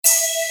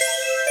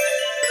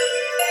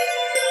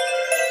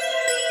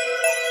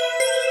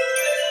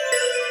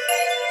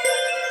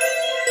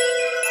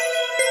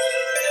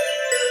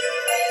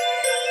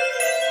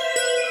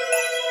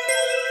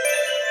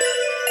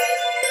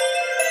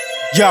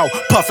Yo,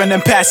 puffin'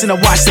 and passin' and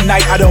watch the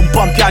night. I don't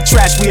bump y'all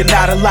trash, we are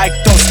not alike.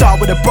 Don't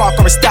start with a bark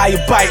or a style you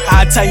bite.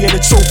 I tell you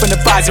the truth and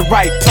advise it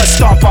right. Plus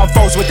stomp on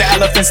foes with the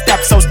elephant step.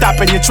 So stop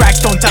in your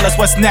tracks, don't tell us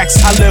what's next.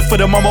 I live for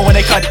the moment when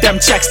they cut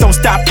them checks. Don't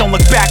stop, don't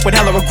look back with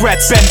hella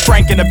regrets. Ben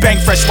Frank in the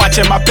bank, fresh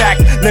watching my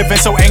back. Living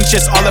so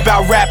anxious, all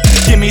about rap.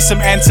 Give me some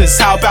answers,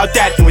 how about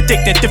that? You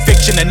addicted to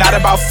fiction and not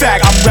about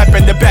fact. I'm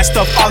reppin' the best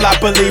of all I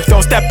believe.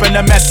 Don't step in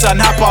the mess, son,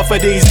 hop off of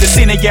these. The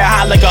scene get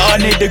hot like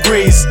 100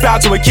 degrees.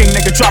 Bow to a king,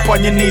 nigga, drop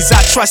on your knees. I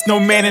trust no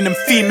man and them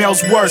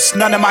females worse.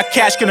 None of my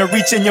cash gonna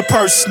reach in your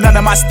purse. None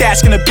of my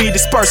stash gonna be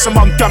dispersed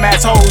among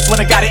dumbass hoes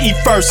when I gotta eat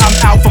first. I'm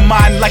out for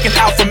mine like an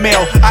alpha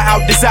male. I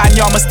out-design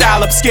y'all, my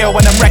style upscale.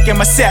 When I'm wrecking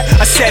my set,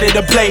 I set it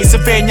ablaze.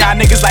 Surveying y'all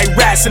niggas like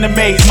rats in a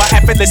maze. My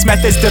effortless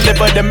methods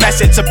deliver the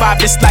message. Survive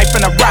this life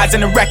and I rise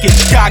in the wreckage.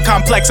 God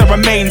complex, I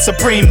remain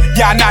supreme.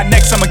 Y'all not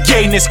next, I'ma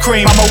gain this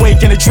cream. I'm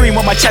awake in a dream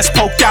with my chest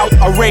poked out.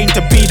 Arraigned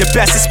to be the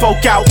best that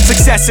spoke out.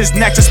 Success is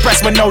next, express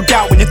with no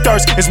doubt. When your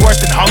thirst is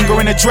worse than hunger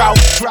in a drought.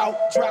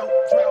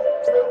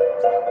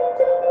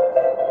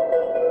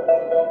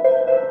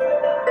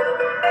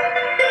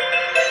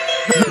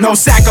 No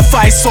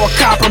sacrifice or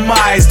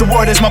compromise. The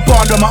word is my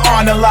bond or my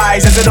honor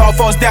lies. As it all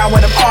falls down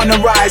when I'm on the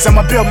rise,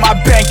 I'ma build my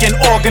bank and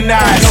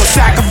organize. No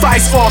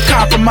sacrifice or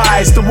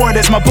compromise. The word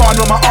is my bond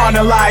or my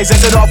honor lies.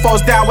 As it all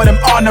falls down when I'm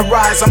on the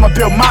rise, I'ma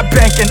build my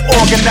bank and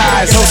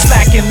organize. No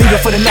slacking, leave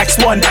it for the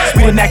next one.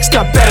 We the next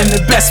up, better than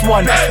the best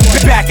one. Be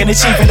back and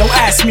achieving, don't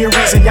ask me a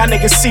reason. Y'all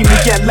niggas see me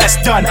get less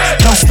done.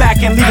 No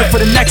slacking, leave it for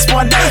the next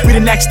one. We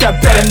the next up,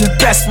 better than the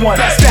best one.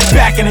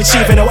 Back and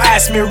achieving, don't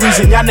ask me a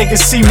reason. Y'all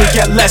niggas see me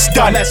get less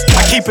done.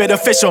 I keep it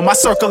official, my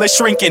circle is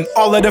shrinking.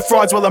 All of the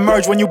frauds will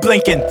emerge when you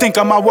blinking. Think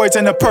of my words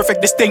in a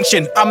perfect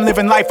distinction. I'm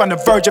living life on the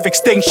verge of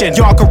extinction.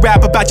 Y'all can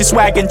rap about your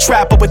swag and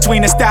trap, but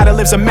between us there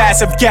lives a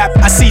massive gap.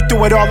 I see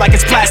through it all like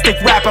it's plastic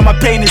wrap, and my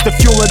pain is the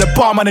fuel of the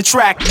bomb on the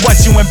track. What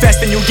you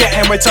invest in, you get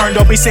in return.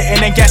 Don't be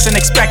sitting and guessing,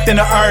 expecting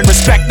to earn.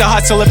 Respect the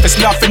hustle if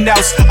it's nothing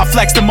else. I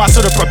flex the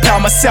muscle to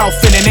propel myself.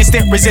 In an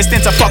instant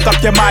resistance, I fuck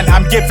up your mind.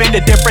 I'm giving the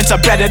difference a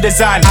better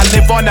design. I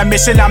live on a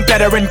mission, I'm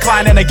better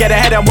inclined, and I get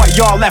ahead of what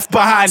y'all left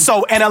behind.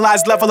 So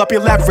analyze, level up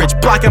your leverage.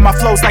 Blocking my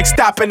flows like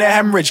stopping a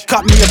hemorrhage.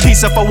 Cut me a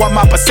piece of for what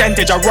my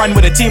percentage. I run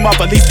with a team up,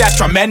 at least that's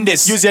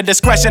tremendous. Use your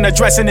discretion,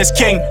 addressing is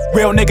king.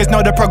 Real niggas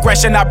know the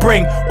progression I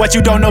bring. What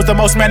you don't know's the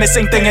most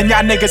menacing thing, and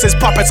y'all niggas is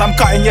puppets, I'm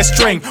cutting your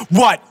string.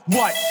 What?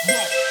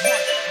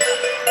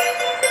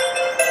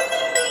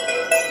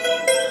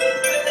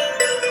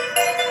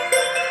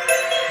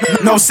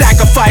 No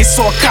sacrifice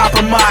or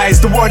compromise.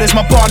 The word is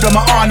my bond or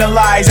my honor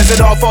lies. As it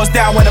all falls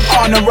down when I'm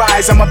on the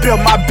rise, I'ma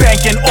build my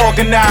bank and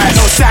organize.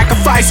 No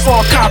sacrifice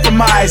or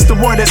compromise. The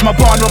word is my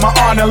bond or my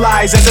honor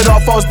lies. As it all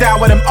falls down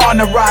when I'm on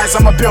the rise,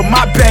 I'ma build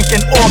my bank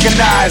and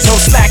organize. No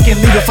slacking,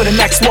 leave it for the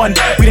next one.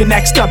 We the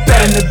next up,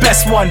 better than the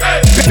best one.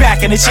 Be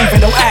back and achieving,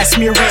 don't ask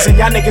me a reason.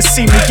 Y'all niggas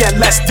see me get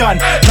less done.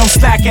 No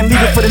slacking,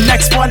 leave it for the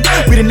next one.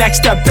 We the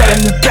next up, better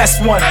than the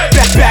best one.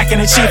 Back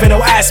and achieving,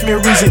 don't ask me a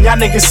reason. Y'all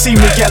niggas see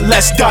me get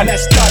less done.